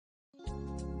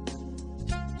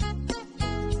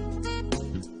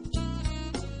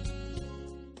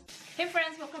Hey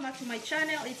friends, welcome back to my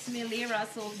channel. It's me, Lyra.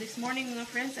 So this morning mga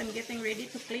friends, I'm getting ready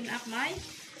to clean up my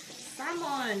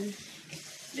salmon.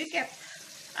 Look at,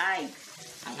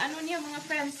 ang ano niya mga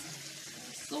friends,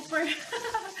 super,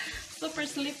 super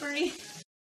slippery.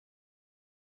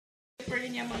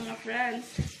 Slippery niya mga friends.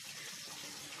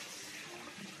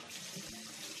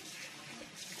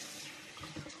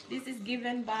 This is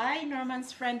given by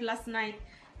Norman's friend last night.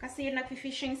 Kasi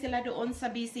nag-fishing sila doon sa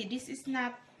BC. This is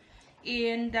not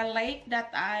in the lake that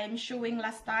I'm showing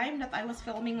last time, that I was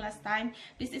filming last time.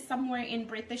 This is somewhere in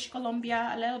British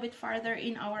Columbia, a little bit farther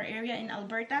in our area in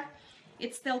Alberta.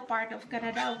 It's still part of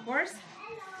Canada, of course.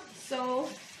 So,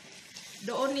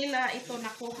 doon nila ito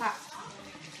nakuha.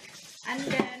 And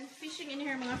then, fishing in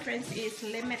here, mga friends, is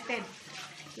limited.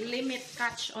 Limit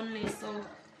catch only. So,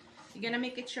 you're gonna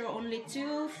make it sure only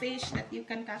 2 fish that you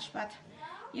can catch. But,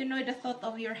 you know the thought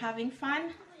of you're having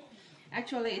fun.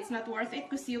 Actually, it's not worth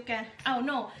it because you can... Oh,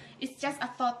 no. It's just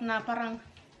a thought na parang...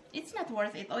 It's not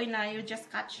worth it. Oy na, you just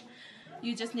catch...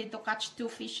 You just need to catch 2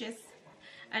 fishes.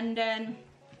 And then,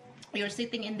 you're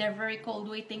sitting in there very cold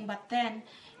waiting. But then,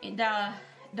 the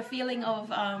feeling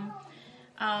of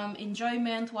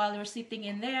enjoyment while you're sitting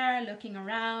in there, looking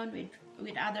around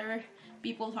with other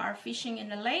people who are fishing in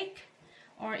the lake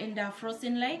or in the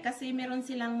frozen lake. Kasi meron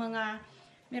silang mga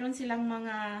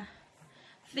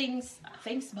things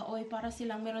ba oy para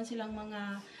meron silang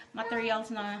mga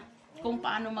materials na kung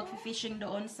paano mag-fishing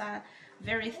doon sa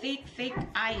very thick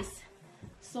ice.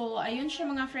 So ayun siya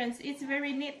mga friends, it's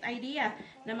very neat idea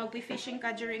na mag-fishing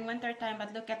ka during winter time,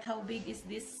 but look at how big is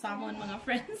this salmon mga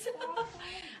friends.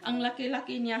 Ang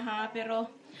laki-laki niya ha,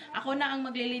 pero ako na ang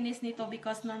maglilinis nito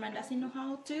because Norman doesn't know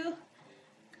how to.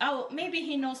 Oh, maybe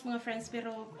he knows mga friends,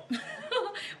 pero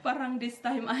parang this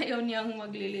time ayaw niyang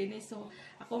maglilinis. So,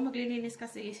 ako maglilinis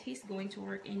kasi he's going to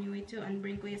work anyway too and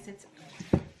bring Kuya Sets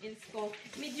in school.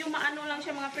 Medyo maano lang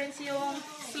siya mga friends, yung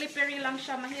slippery lang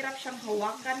siya. Mahirap siyang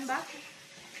hawakan ba?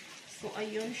 So,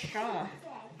 ayun siya.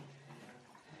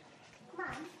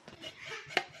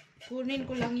 Kunin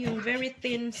ko lang yung very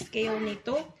thin scale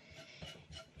nito.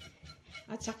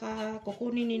 At saka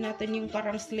kukunin natin yung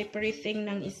parang slippery thing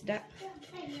ng isda.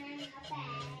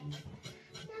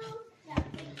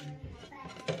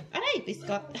 Aray,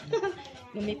 biskot.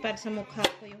 Lumipad sa mukha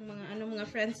ko yung mga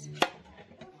friends.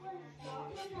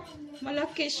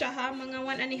 Malaki siya ha, mga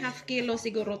 1.5 kilo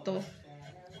siguro to.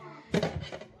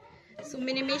 So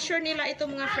mini-measure nila ito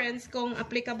mga friends kung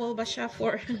applicable ba siya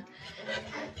for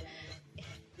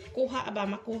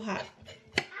makuha.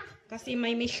 Kasi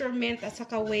may measurement at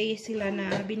saka weigh sila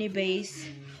na binibase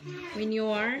when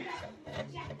you are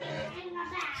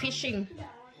fishing.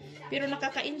 Pero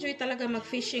nakaka-enjoy talaga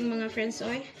mag-fishing mga friends,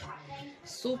 oy.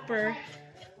 Super.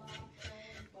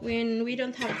 When we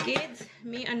don't have kids,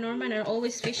 me and Norman are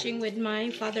always fishing with my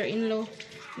father-in-law.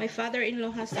 My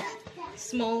father-in-law has a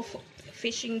small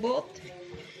fishing boat.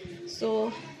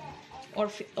 So,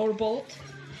 or boat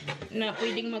na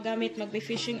pwedeng magamit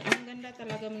mag-fishing. Ang ganda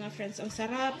talaga mga friends. Ang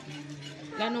sarap.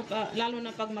 Lalo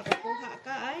na pag makakuha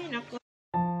ka. Ay, nako.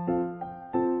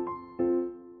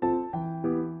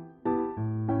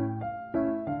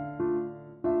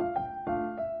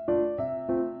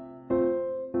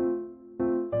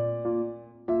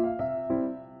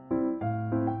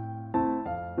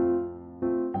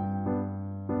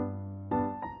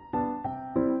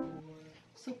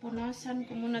 So, punasan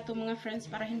ko muna ito mga friends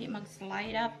para hindi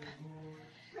mag-slide up.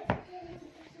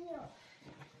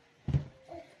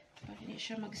 Para hindi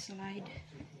siya mag-slide.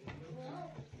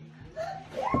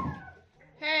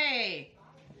 Hey!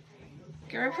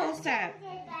 Careful, Seth.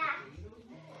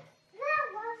 That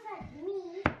wasn't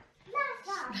me.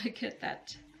 Look at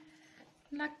that.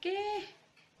 Laki!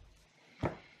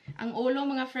 Ang ulo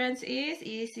mga friends is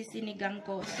sinigang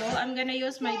ko. So, I'm gonna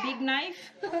use my big knife.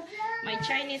 My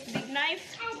Chinese big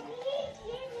knife.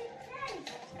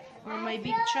 Or my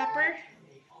big chopper.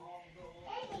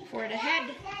 For the head.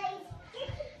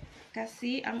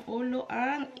 Kasi ang ulo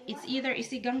it's either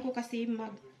isigang ko kasi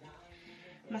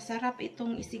masarap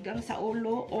itong isigang sa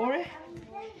ulo or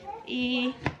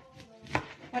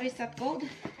what is that called?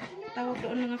 Tawag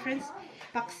doon mga friends.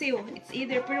 Paksiw. It's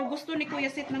either, pero gusto ni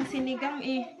Kuya Sit ng sinigang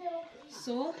eh.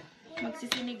 So,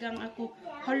 magsisinigang ako.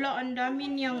 Hala, ang dami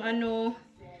niyang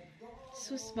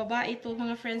sus, babae ito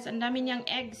mga friends. Ang dami niyang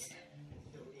eggs.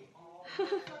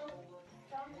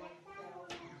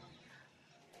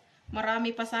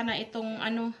 Marami pa sana itong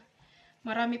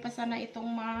marami pa sana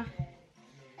itong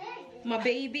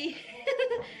ma-baby.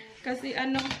 Kasi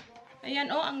ayan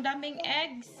ang daming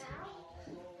eggs.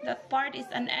 That part is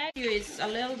an egg. It's a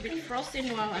little bit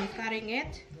frozen while I'm cutting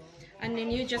it. And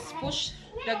then you just push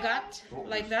the gut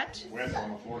like that. Wet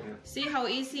on the floor here. See how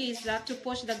easy is that to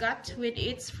push the gut with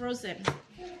it's frozen.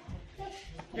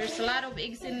 There's a lot of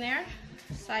eggs in there.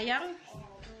 Sayang.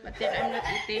 But then I'm not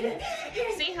eating.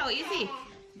 See how easy?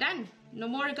 Done. No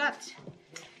more gut.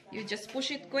 You just push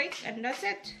it quick and that's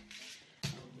it.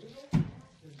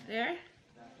 There.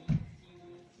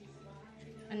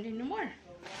 And then no more.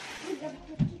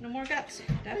 No more guts.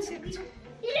 That's it.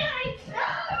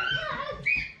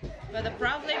 But the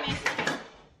problem is,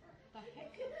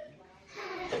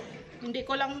 hindi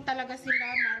ko lang talaga sila,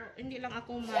 hindi lang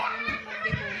ako marunong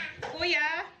mag-debone.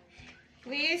 Kuya,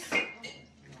 please.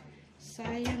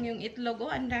 Sayang yung itlog.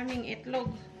 Oh, ang daming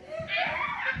itlog.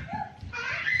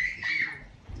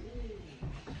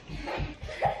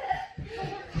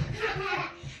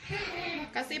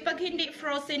 Kasi pag hindi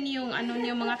frozen yung ano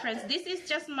niyo mga friends, this is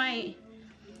just my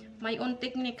own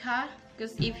technique ha.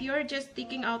 Because if you're just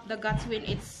taking out the guts when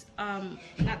it's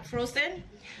not frozen,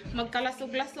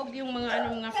 magkalasog-lasog yung mga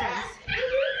ano mga friends.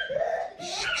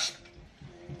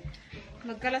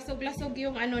 Magkalasog-lasog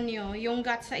yung ano niyo, yung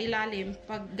guts sa ilalim.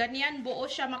 Pag ganyan buo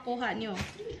siya makuha niyo.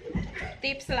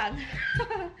 Tips lang.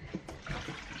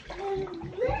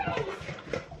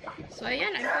 So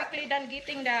ayan, I'm quickly done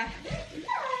getting the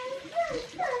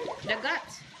gut.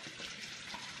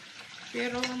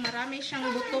 Pero marami siyang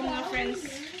buto mga friends.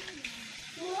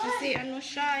 Kasi ano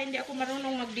siya, hindi ako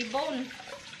marunong mag-debone.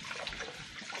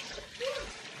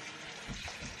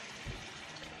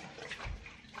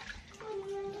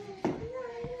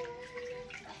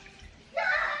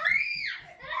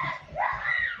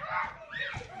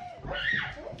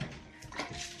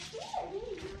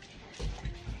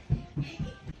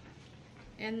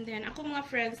 And then ako mga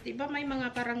friends, 'di ba may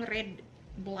mga parang red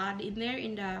blood in there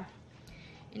in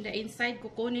the inside,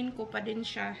 kukunin ko pa din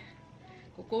siya.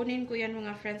 Kukunin ko 'yan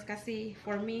mga friends kasi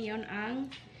for me 'yon ang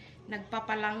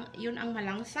yun ang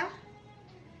malangsa.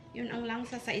 Yun ang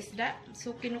langsa sa isda.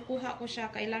 So kinukuha ko siya,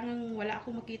 kailangan wala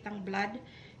akong makitang blood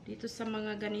dito sa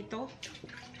mga ganito.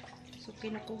 So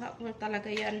kinukuha ko talaga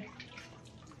 'yan.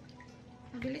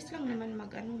 Mabilis lang naman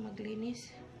maglinis.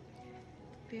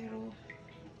 Pero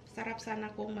sarap sana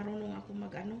kung marunong ako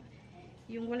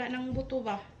yung wala nang buto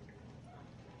ba.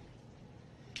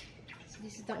 So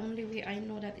this is the only way I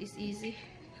know that is easy.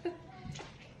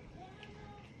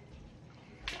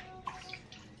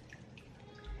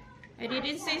 I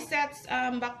didn't say Seth's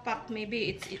backpack.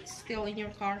 Maybe it's still in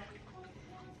your car.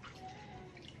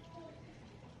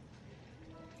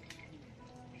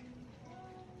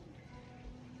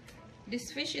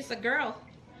 This fish is a girl.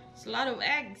 It's a lot of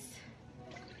eggs.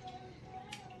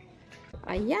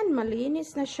 Ayan,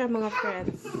 malinis na siya mga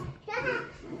friends.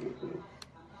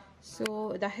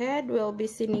 So, the head will be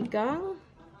sinigang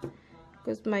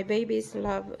because my babies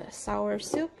love sour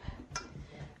soup.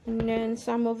 And then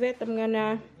some of it, I'm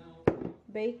gonna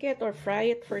bake it or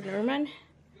fry it for Norman.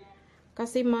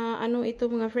 Kasi ano ito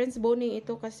mga friends, boning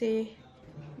ito kasi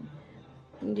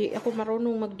hindi ako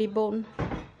marunong mag-debone.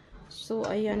 So,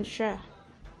 ayan siya.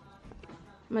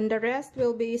 And the rest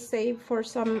will be saved for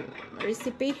some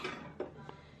recipe.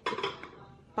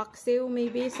 Paksiw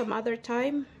maybe some other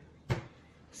time.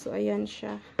 So ayan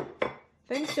siya.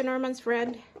 Thanks to Norman's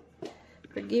friend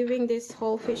for giving this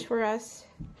whole fish for us.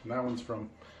 And that one's from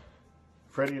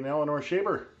Freddie and Eleanor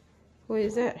Shaber. Who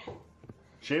is that?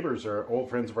 Shabers are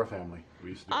old friends of our family.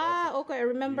 We used to okay, I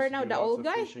remember now. The old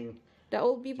guy? The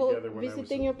old people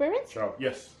visiting your parents? Child.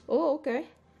 Yes. Oh, okay.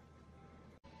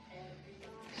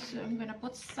 So I'm gonna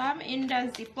put some in the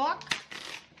Ziploc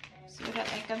so that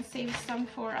I can save some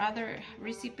for other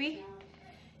recipe.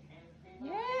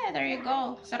 Yeah, there you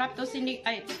go. Sarap to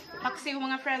paksiw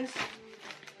mga friends.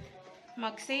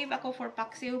 Mag-save ako for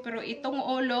paksiw, pero itong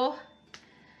ulo,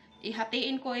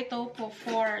 ihatiin ko ito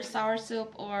for sour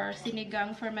soup or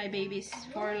sinigang for my babies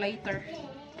for later.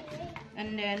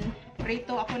 And then,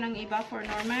 prito ako ng iba for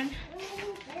Norman.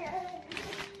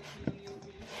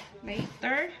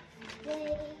 Later.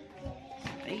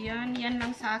 Ayan, yan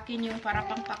lang sa akin yung para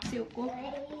pang paksiw ko.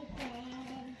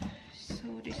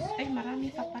 So, this, ay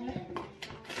marami pa pala.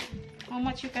 How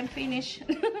much you can finish?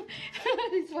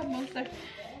 This one monster.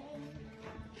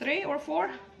 3 or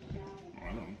 4?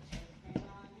 I don't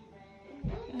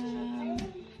know.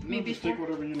 Maybe just take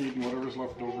whatever you need and whatever's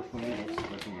left over for me,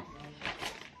 that's enough.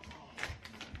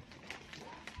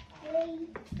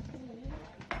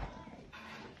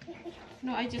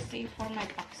 No, I just save for my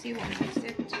paksiw and that's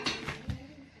it.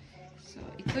 So,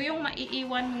 ito yung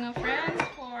maiiwan mga friends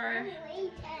for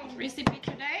recipe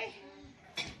today.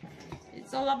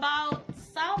 It's all about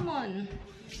salmon.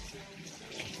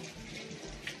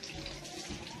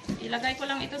 Ilagay ko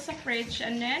lang ito sa fridge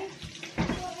and then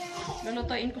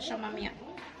Lulutuin ko siya mamaya.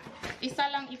 Isa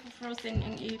lang i-frozen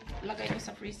ang ilagay ko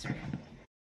sa freezer.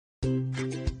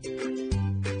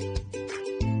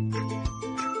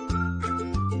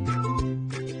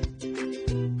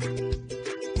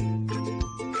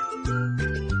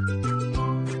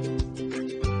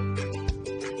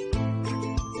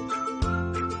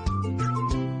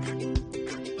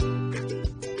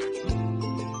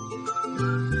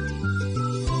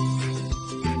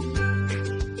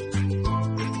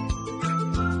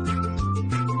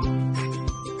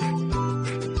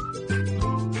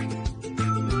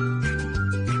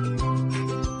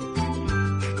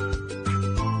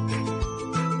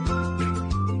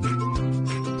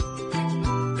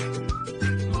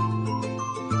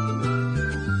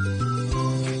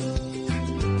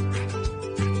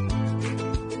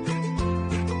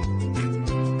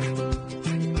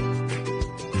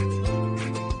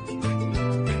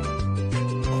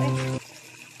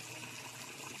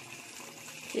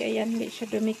 Ayan, hindi siya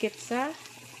dumikit sa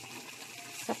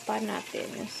pan natin.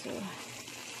 So,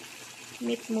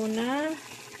 meat muna.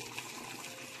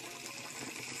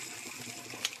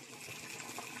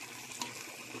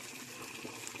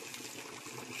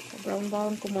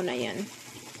 Brown ko muna yan.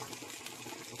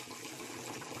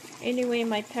 Anyway,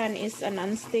 my pan is a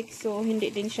non-stick, so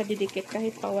hindi din siya didikit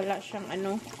kahit pa wala siyang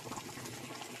ano,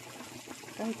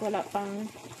 kahit wala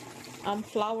pang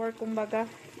flour, kumbaga.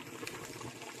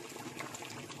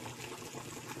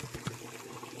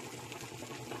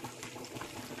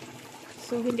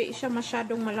 So, hindi siya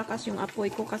masyadong malakas yung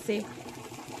apoy ko kasi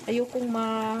ayokong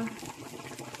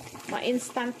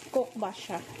ma-instant cook ba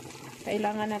siya.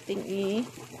 Kailangan nating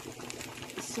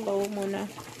i-slow muna.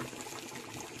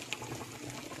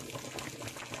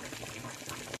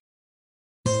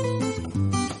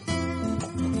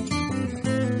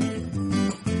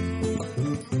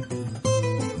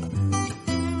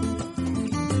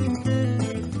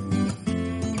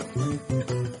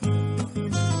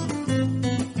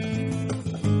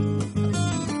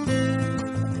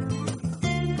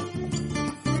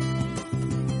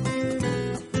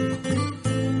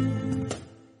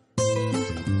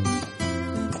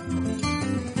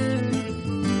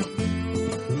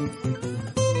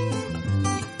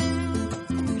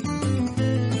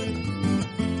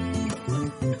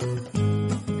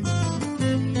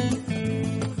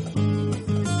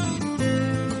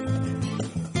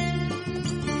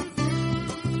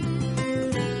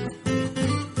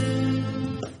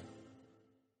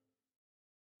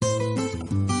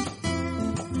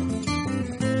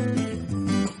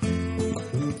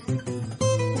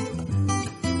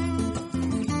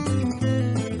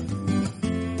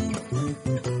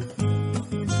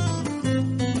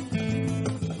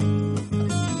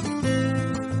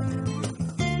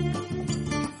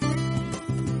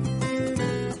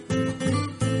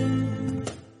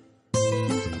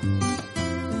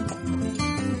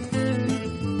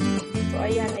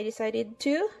 I decided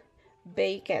to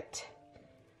bake it.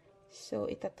 So,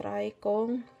 itatry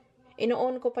kong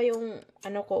ino-on ko pa yung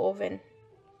ano ko, oven.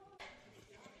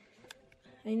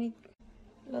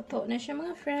 Luto na siya,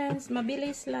 mga friends.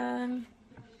 Mabilis lang.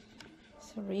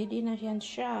 So, ready na yan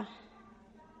siya.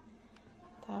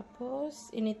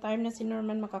 Tapos, anytime na si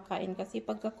Norman makakain. Kasi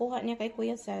pagkakuha niya kay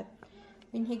Kuya Seth,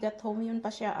 when he got home, yun pa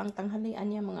siya ang tanghalian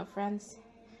niya, mga friends.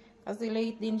 Kasi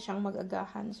late din siyang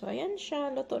mag-agahan. So, ayan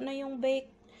siya. Luto na yung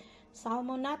baked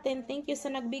salmon natin. Thank you sa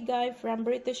nagbigay from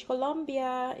British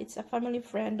Columbia. It's a family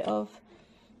friend of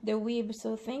the Weeb.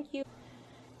 So, thank you.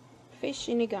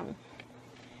 Fish sinigang.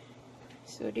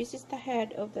 So, this is the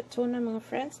head of the tuna, mga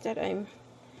friends, that I'm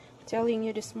telling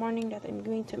you this morning that I'm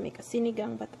going to make a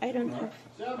sinigang, but I don't have...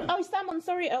 Salmon. Oh, salmon.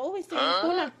 Sorry. I always think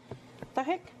tuna. What the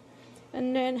heck?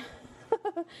 And then,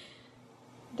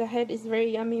 the head is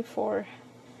very yummy for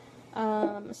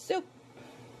soup.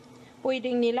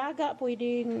 Pwedeng nilaga,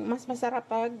 pwedeng mas masarap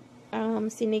pag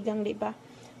sinigang, diba?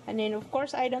 And then, of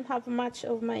course, I don't have much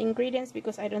of my ingredients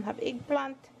because I don't have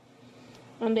eggplant.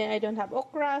 And then, I don't have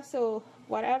okra. So,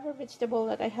 whatever vegetable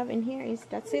that I have in here is,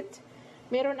 that's it.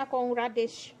 Meron akong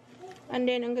radish. And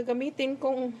then, ang gagamitin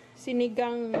kong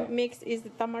sinigang mix is the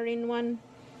tamarind one.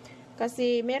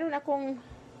 Kasi, meron akong,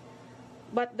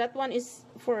 but that one is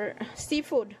for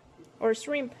seafood or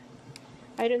shrimp.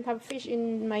 I don't have fish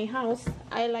in my house.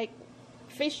 I like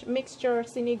fish mixture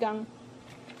sinigang.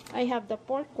 I have the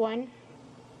pork one,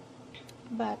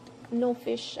 but no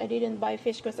fish. I didn't buy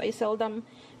fish because I seldom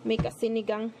make a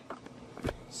sinigang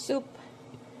soup,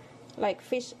 like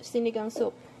fish sinigang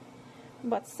soup.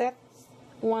 But Seth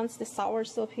wants the sour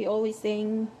soup. He always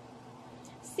saying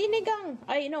sinigang.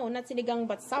 I know, not sinigang,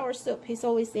 but sour soup. He's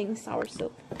always saying sour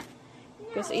soup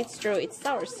because it's true. It's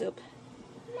sour soup.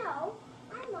 No,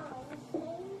 I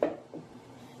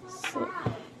So,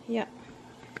 yeah.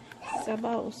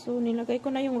 Sabaw. So, nilagay ko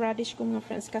na yung radish ko mga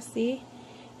friends kasi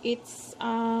it's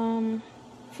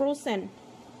frozen.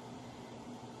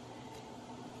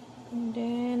 And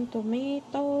then,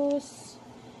 tomatoes.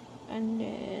 And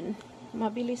then,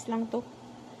 mabilis lang to.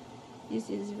 This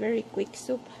is very quick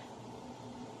soup.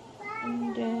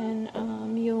 And then,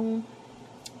 yung,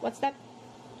 what's that?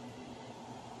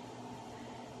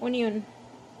 Onion.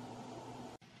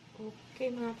 Okay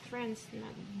mga friends,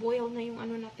 nag-boil na yung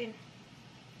ano natin.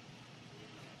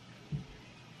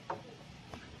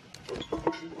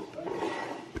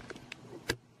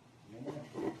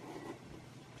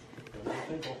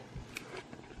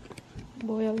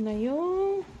 Boil na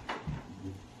yung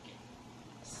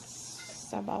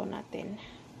sabaw natin.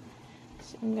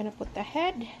 So, I'm gonna put the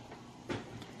head.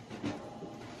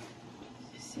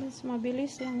 Since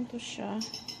mabilis lang to siya,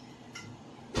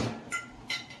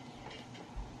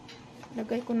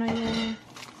 lagay ko na yung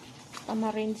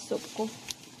tamarind soup ko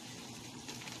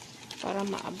para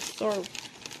ma-absorb.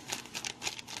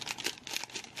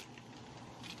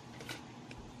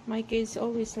 My kids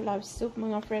always love soup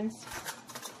mga friends.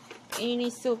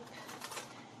 Any soup.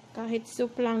 Kahit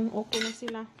soup lang, okay na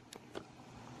sila.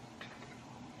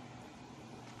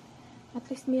 At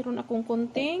least meron akong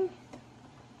konting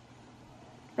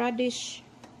radish.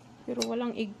 Pero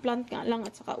walang eggplant nga lang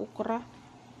at saka okra.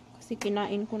 Kasi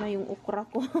kinain ko na yung okra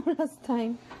ko last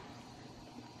time.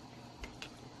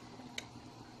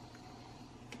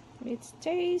 Let's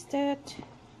taste it.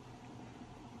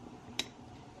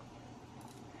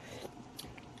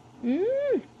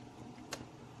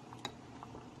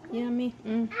 Yummy.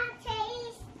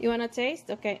 You wanna taste?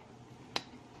 Okay.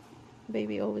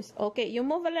 Baby always. Okay, you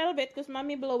move a little bit because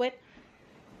mommy blow it.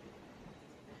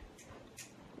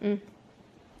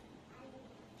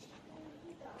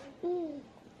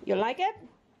 You like it?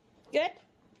 Good?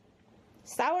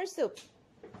 Sour soup.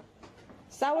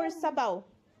 Sour sabaw.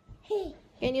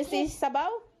 Can you see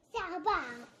sabaw?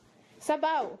 Sabaw.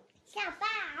 Sabaw.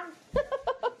 Sabaw.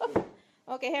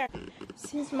 Okay, here.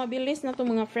 Since mabilis na to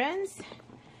mga friends,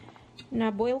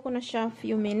 na-boil ko na siya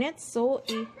few minutes. So,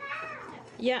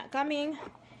 yeah, coming.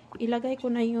 Ilagay ko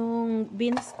na yung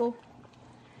beans ko.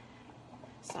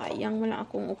 Sayang, wala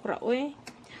akong okra. Uy.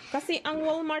 Kasi ang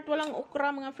Walmart walang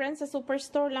okra mga friends. Sa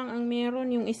superstore lang ang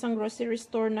meron. Yung isang grocery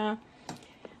store na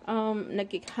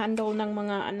nag-handle ng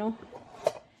mga ano,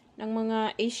 ng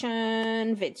mga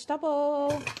Asian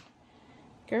vegetable.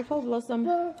 Careful, Blossom.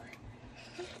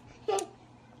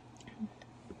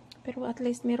 Pero at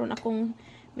least meron akong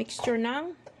mixture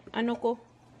ng ano ko.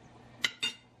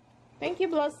 Thank you,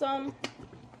 Blossom.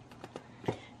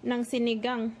 Ng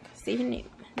sinigang. Kasi hindi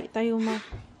tayo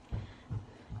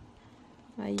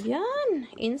Ayan.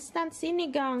 Instant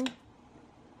sinigang.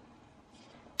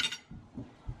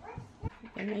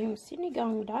 Yan na yung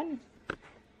sinigang done.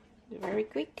 Very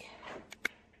quick.